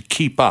desperately to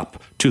keep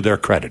up to their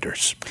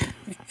creditors.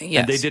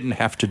 Yes. And they didn't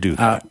have to do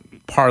that.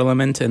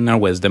 Parliament, in their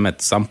wisdom,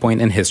 at some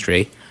point in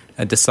history,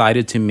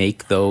 decided to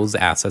make those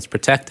assets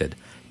protected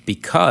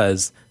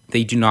because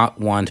they do not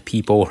want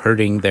people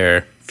hurting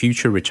their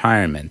future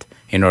retirement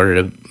in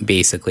order to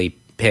basically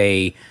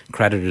pay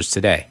creditors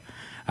today.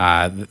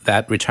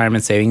 That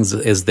retirement savings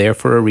is there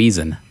for a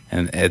reason,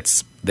 and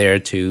it's there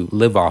to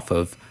live off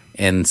of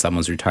in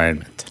someone's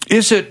retirement.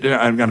 Is it,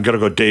 I'm going to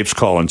go Dave's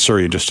call in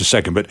Surrey in just a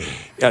second, but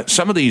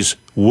some of these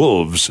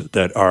wolves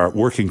that are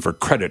working for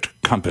credit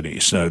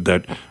companies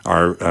that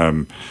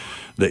are,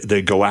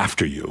 they go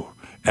after you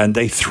and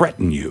they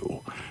threaten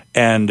you.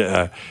 And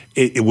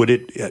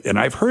and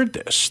I've heard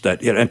this,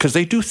 that because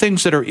they do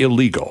things that are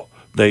illegal.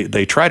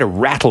 They try to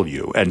rattle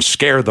you and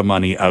scare the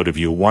money out of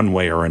you one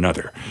way or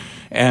another.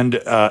 And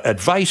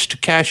advice to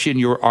cash in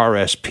your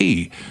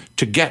RSP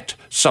to get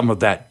some of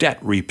that debt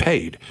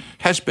repaid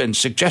has been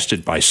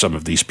suggested by some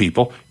of these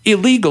people.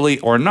 Illegally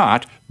or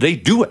not, they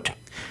do it.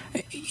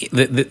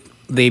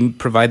 They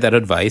provide that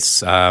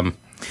advice, and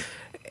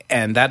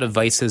that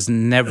advice is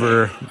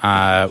never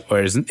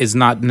or is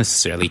not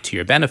necessarily to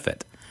your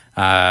benefit.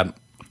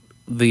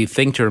 The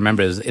thing to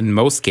remember is, in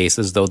most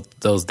cases,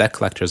 those debt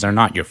collectors are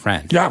not your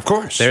friend. Yeah, of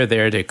course. They're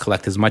there to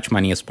collect as much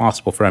money as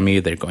possible from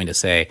you. They're going to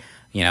say,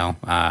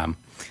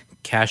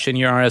 cash in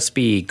your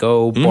RSP,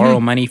 go borrow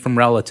money from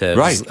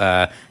relatives,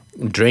 right.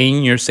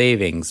 Drain your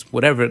savings,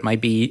 whatever it might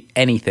be,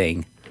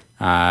 anything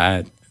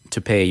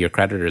to pay your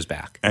creditors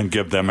back. And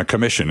give them a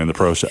commission in the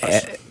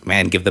process.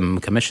 And give them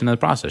a commission in the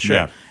process, sure.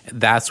 Yeah.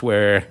 That's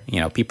where,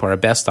 people are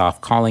best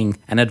off calling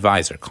an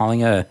advisor,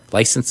 calling a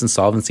licensed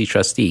insolvency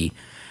trustee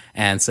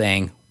and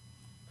saying,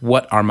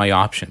 what are my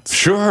options?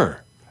 Sure.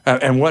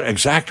 And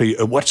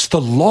what's the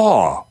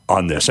law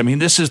on this? I mean,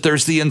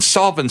 there's the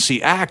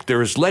Insolvency Act,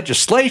 there's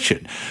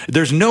legislation.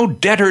 There's no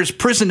debtor's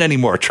prison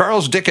anymore.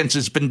 Charles Dickens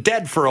has been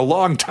dead for a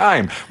long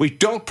time. We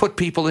don't put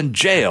people in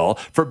jail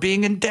for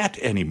being in debt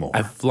anymore.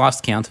 I've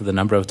lost count of the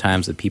number of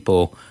times that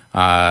people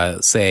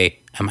say,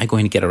 am I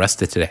going to get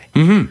arrested today?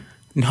 Mm-hmm.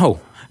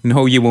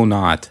 No, you will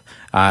not.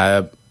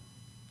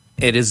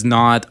 It is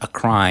not a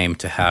crime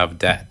to have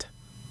debt.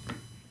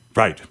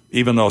 Right,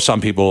 even though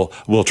some people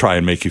will try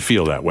and make you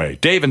feel that way.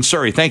 Dave in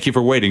Surrey, thank you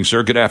for waiting,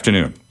 sir. Good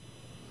afternoon.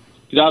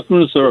 Good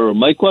afternoon, sir.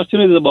 My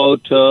question is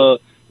about the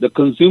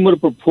consumer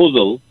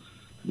proposal,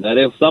 that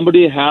if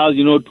somebody has,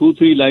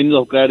 2-3 lines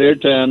of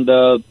credit and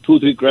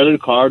 2-3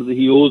 credit cards,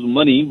 he owes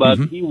money, but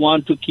he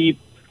wants to keep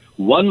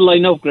one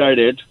line of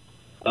credit,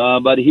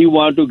 but he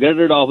wants to get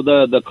rid of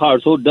the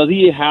card. So does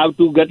he have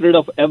to get rid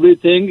of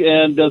everything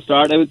and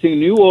start everything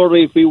new, or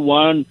if he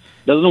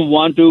doesn't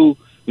want to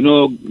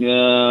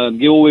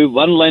give away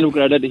one line of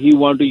credit, he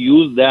want to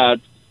use that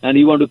and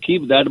he want to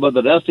keep that, but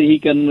the rest he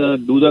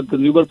can do the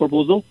consumer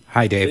proposal?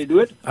 Hi, Dave. Can he do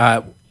it?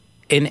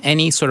 In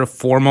any sort of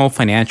formal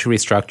financial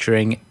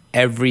restructuring,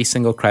 every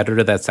single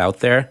creditor that's out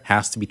there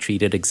has to be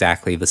treated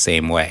exactly the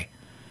same way.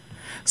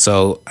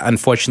 So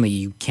unfortunately,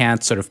 you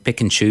can't sort of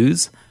pick and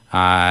choose.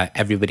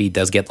 Everybody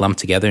does get lumped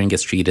together and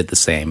gets treated the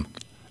same.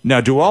 Now,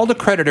 do all the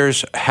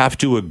creditors have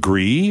to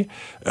agree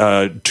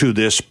to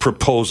this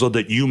proposal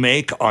that you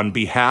make on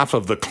behalf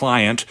of the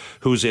client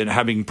who's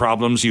having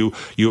problems? You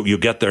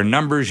get their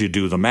numbers, you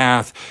do the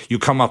math, you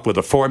come up with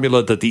a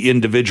formula that the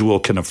individual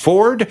can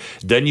afford.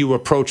 Then you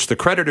approach the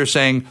creditor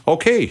saying,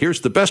 "Okay,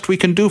 here's the best we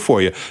can do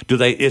for you."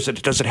 Does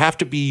it have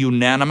to be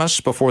unanimous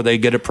before they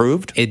get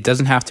approved? It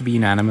doesn't have to be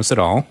unanimous at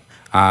all.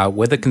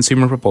 With a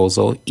consumer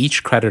proposal,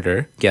 each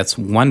creditor gets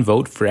one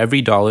vote for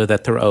every dollar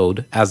that they're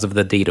owed as of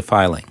the date of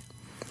filing.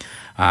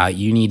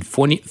 You need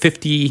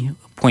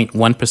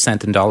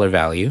 50.1% in dollar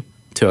value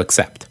to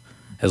accept.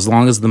 As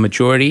long as the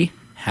majority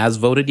has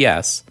voted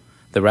yes,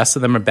 the rest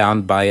of them are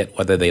bound by it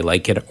whether they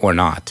like it or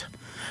not.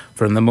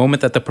 From the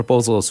moment that the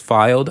proposal is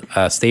filed,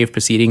 a stay of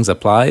proceedings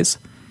applies.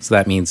 So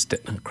that means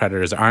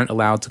creditors aren't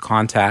allowed to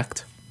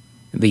contact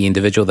the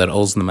individual that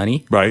owes the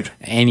money. Right.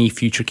 Any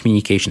future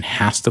communication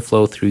has to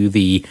flow through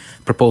the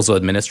proposal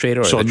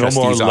administrator or the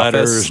trustee's office. So no more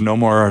letters, no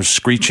more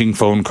screeching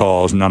phone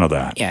calls, none of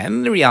that. Yeah,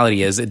 and the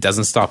reality is it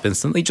doesn't stop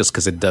instantly just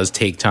because it does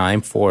take time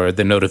for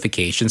the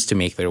notifications to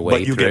make their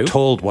way through. But you get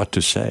told what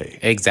to say.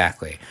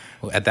 Exactly.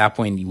 At that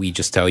point, we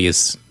just tell you,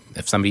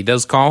 if somebody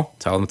does call,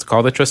 tell them to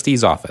call the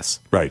trustee's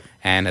office. Right.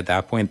 And at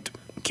that point,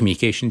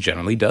 communication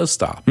generally does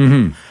stop.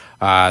 Mm-hmm.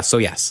 So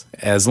yes,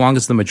 as long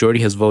as the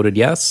majority has voted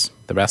yes,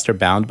 the rest are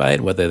bound by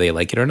it, whether they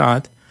like it or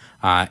not.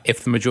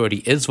 If the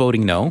majority is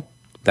voting no,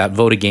 that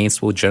vote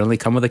against will generally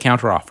come with a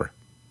counteroffer.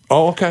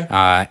 Oh, okay.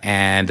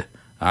 And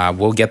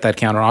we'll get that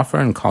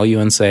counteroffer and call you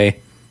and say,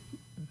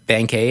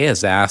 Bank A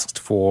has asked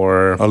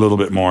for a little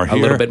bit more here. A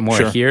little bit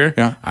more here.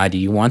 Yeah. Do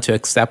you want to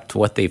accept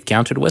what they've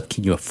countered with?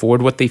 Can you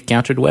afford what they've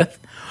countered with?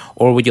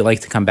 Or would you like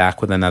to come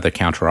back with another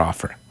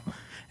counteroffer?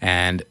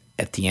 And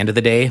at the end of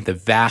the day, the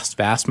vast,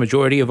 vast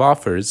majority of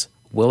offers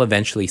will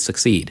eventually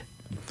succeed.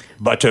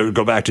 But to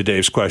go back to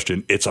Dave's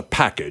question, it's a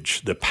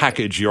package. The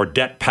package, your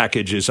debt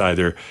package is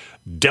either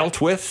dealt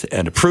with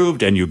and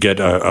approved and you get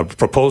a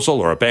proposal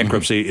or a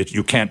bankruptcy.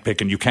 You can't pick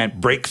and you can't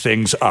break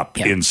things up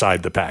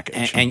inside the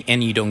package.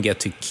 And you don't get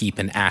to keep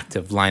an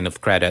active line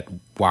of credit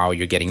while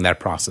you're getting that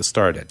process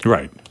started.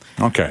 Right.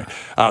 Okay.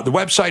 The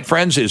website,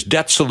 friends, is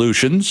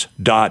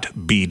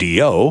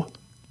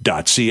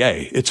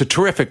debtsolutions.bdo.ca. It's a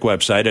terrific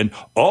website, and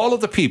all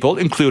of the people,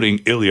 including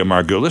Ilya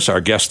Margulis,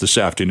 our guest this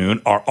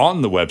afternoon, are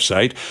on the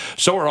website.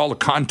 So are all the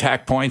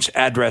contact points,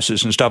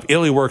 addresses, and stuff.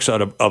 Ilya works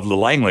out of the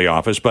Langley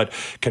office, but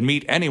can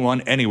meet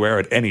anyone, anywhere,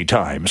 at any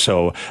time.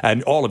 So,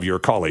 and all of your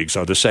colleagues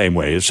are the same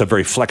way. It's a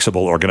very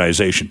flexible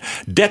organization.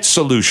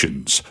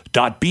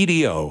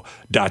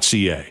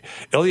 Debtsolutions.bdo.ca.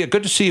 Ilya,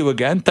 good to see you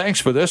again.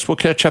 Thanks for this. We'll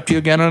catch up to you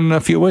again in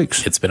a few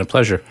weeks. It's been a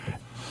pleasure.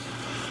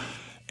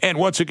 And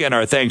once again,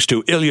 our thanks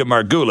to Ilya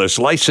Margulis,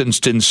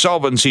 licensed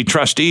insolvency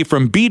trustee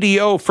from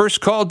BDO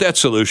First Call Debt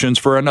Solutions,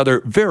 for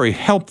another very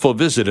helpful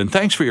visit. And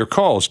thanks for your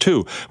calls,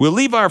 too. We'll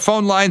leave our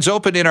phone lines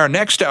open in our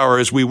next hour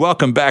as we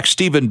welcome back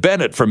Stephen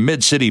Bennett from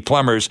Mid-City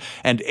Plumbers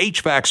and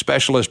HVAC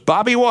specialist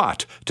Bobby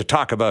Watt to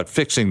talk about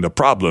fixing the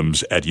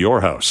problems at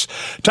your house.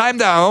 Time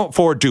now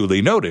for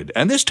Duly Noted.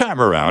 And this time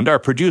around, our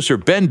producer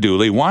Ben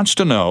Dooley wants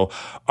to know,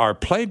 are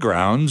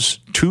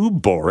playgrounds too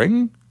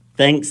boring?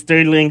 Thanks,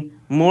 Sterling.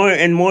 More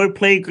and more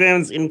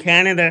playgrounds in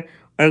Canada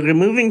are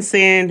removing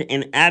sand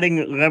and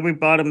adding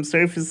rubber-bottom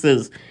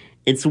surfaces.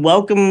 It's a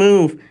welcome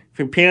move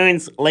for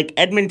parents like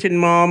Edmonton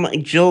mom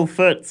Jill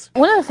Foots.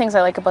 One of the things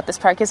I like about this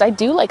park is I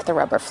do like the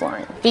rubber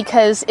flooring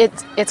because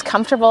it's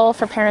comfortable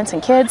for parents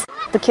and kids.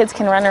 The kids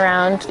can run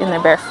around in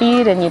their bare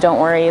feet and you don't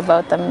worry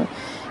about them,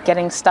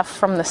 getting stuff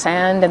from the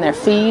sand in their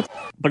feet.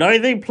 But are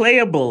they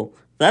playable?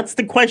 That's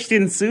the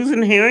question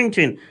Susan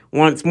Harrington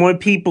wants more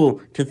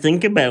people to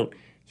think about.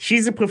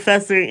 She's a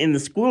professor in the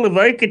School of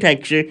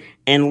Architecture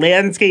and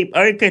Landscape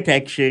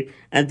Architecture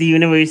at the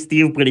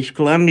University of British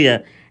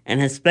Columbia and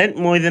has spent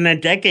more than a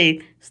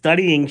decade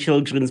studying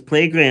children's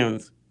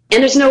playgrounds.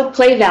 And there's no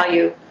play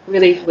value,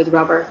 really, with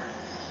rubber,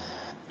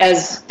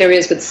 as there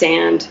is with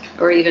sand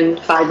or even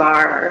fiber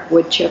or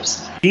wood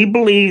chips. She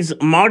believes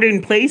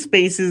modern play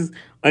spaces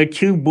are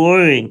too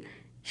boring.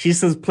 She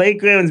says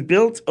playgrounds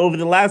built over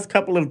the last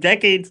couple of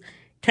decades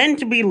tend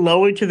to be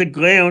lower to the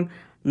ground,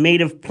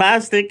 made of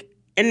plastic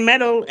and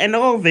metal, and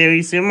all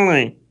very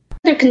similar.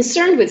 They're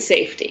concerned with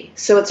safety,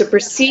 so it's a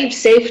perceived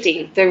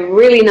safety. They're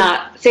really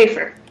not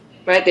safer.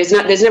 Right? There's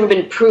never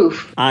been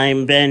proof.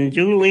 I'm Ben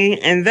Dooley,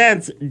 and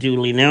that's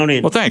duly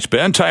noted. Well, thanks,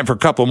 Ben. Time for a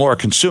couple more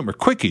consumer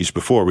quickies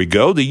before we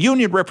go. The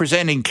union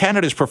representing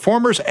Canada's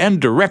performers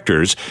and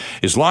directors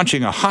is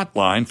launching a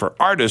hotline for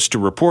artists to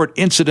report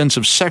incidents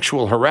of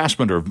sexual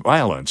harassment or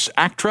violence.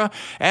 ACTRA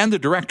and the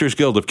Directors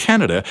Guild of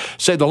Canada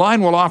say the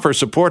line will offer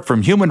support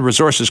from human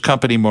resources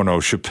company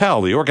Monod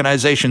Chappelle. The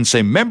organization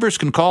say members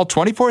can call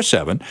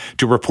 24/7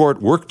 to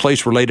report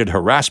workplace-related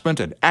harassment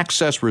and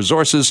access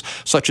resources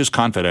such as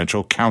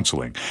confidential counseling.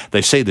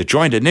 They say the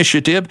joint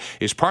initiative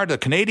is part of the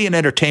Canadian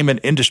entertainment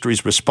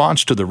industry's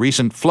response to the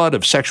recent flood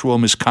of sexual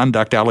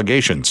misconduct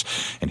allegations.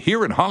 And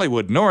here in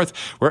Hollywood North,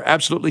 we're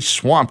absolutely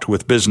swamped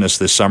with business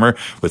this summer,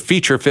 with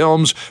feature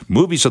films,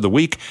 movies of the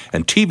week,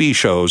 and TV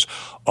shows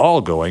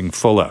all going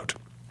full out.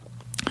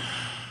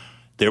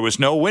 There was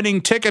no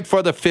winning ticket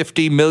for the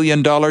 $50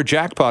 million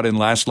jackpot in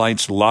last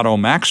night's Lotto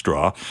Max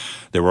draw.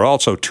 There were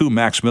also 2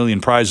 Max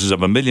Million prizes of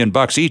 $1 million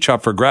each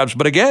up for grabs,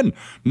 but again,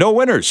 no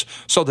winners.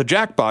 So the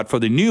jackpot for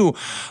the new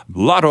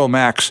Lotto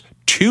Max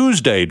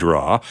Tuesday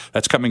draw,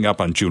 that's coming up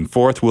on June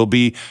 4th, will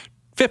be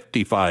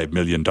 $55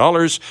 million,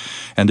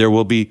 and there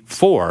will be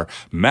 4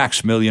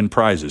 Max Million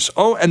prizes.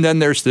 Oh, and then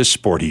there's this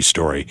sporty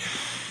story.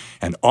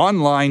 An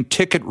online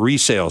ticket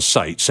resale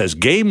site says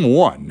Game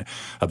 1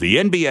 of the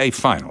NBA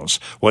Finals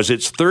was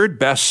its third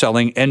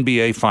best-selling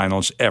NBA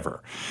Finals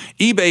ever.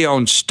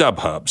 eBay-owned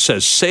StubHub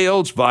says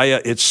sales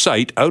via its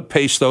site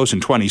outpaced those in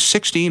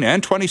 2016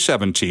 and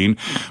 2017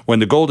 when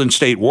the Golden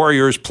State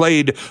Warriors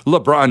played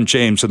LeBron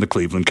James and the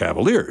Cleveland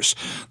Cavaliers.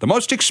 The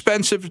most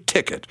expensive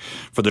ticket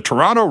for the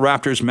Toronto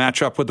Raptors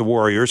matchup with the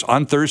Warriors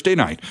on Thursday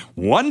night,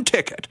 one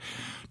ticket,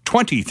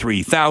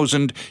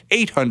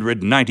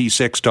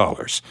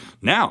 $23,896.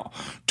 Now,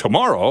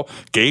 tomorrow,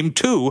 Game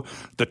 2,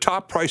 the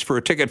top price for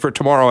a ticket for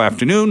tomorrow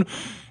afternoon,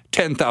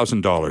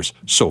 $10,000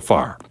 so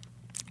far.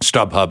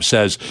 StubHub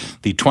says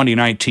the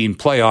 2019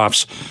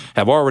 playoffs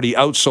have already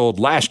outsold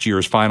last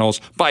year's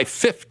finals by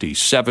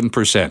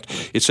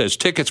 57%. It says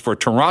tickets for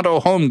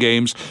Toronto home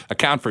games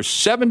account for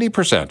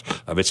 70%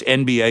 of its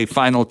NBA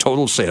final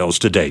total sales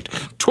to date.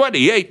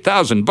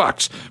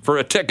 $28,000 for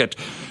a ticket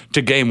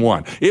to Game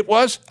 1. It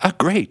was a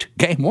great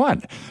Game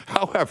 1.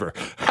 However,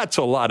 that's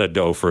a lot of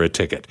dough for a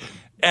ticket.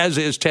 As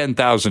is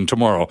 $10,000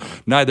 tomorrow.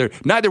 Neither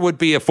would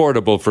be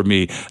affordable for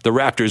me. The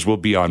Raptors will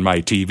be on my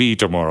TV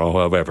tomorrow,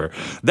 however.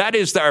 That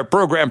is our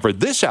program for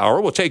this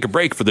hour. We'll take a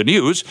break for the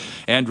news.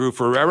 Andrew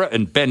Ferreira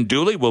and Ben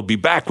Dooley will be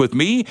back with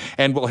me,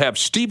 and we'll have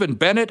Stephen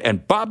Bennett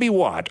and Bobby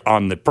Watt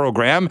on the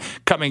program.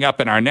 Coming up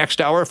in our next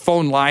hour,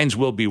 phone lines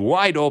will be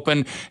wide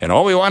open, and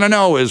all we want to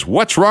know is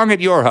what's wrong at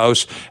your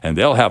house, and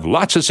they'll have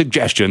lots of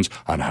suggestions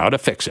on how to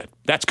fix it.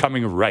 That's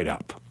coming right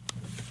up.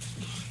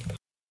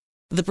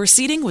 The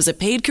proceeding was a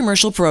paid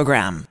commercial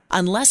program.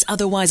 Unless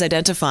otherwise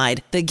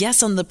identified, the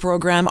guests on the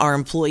program are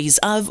employees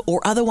of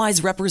or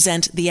otherwise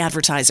represent the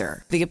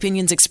advertiser. The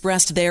opinions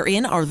expressed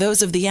therein are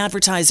those of the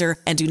advertiser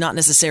and do not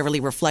necessarily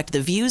reflect the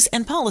views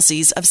and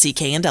policies of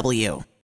CKNW.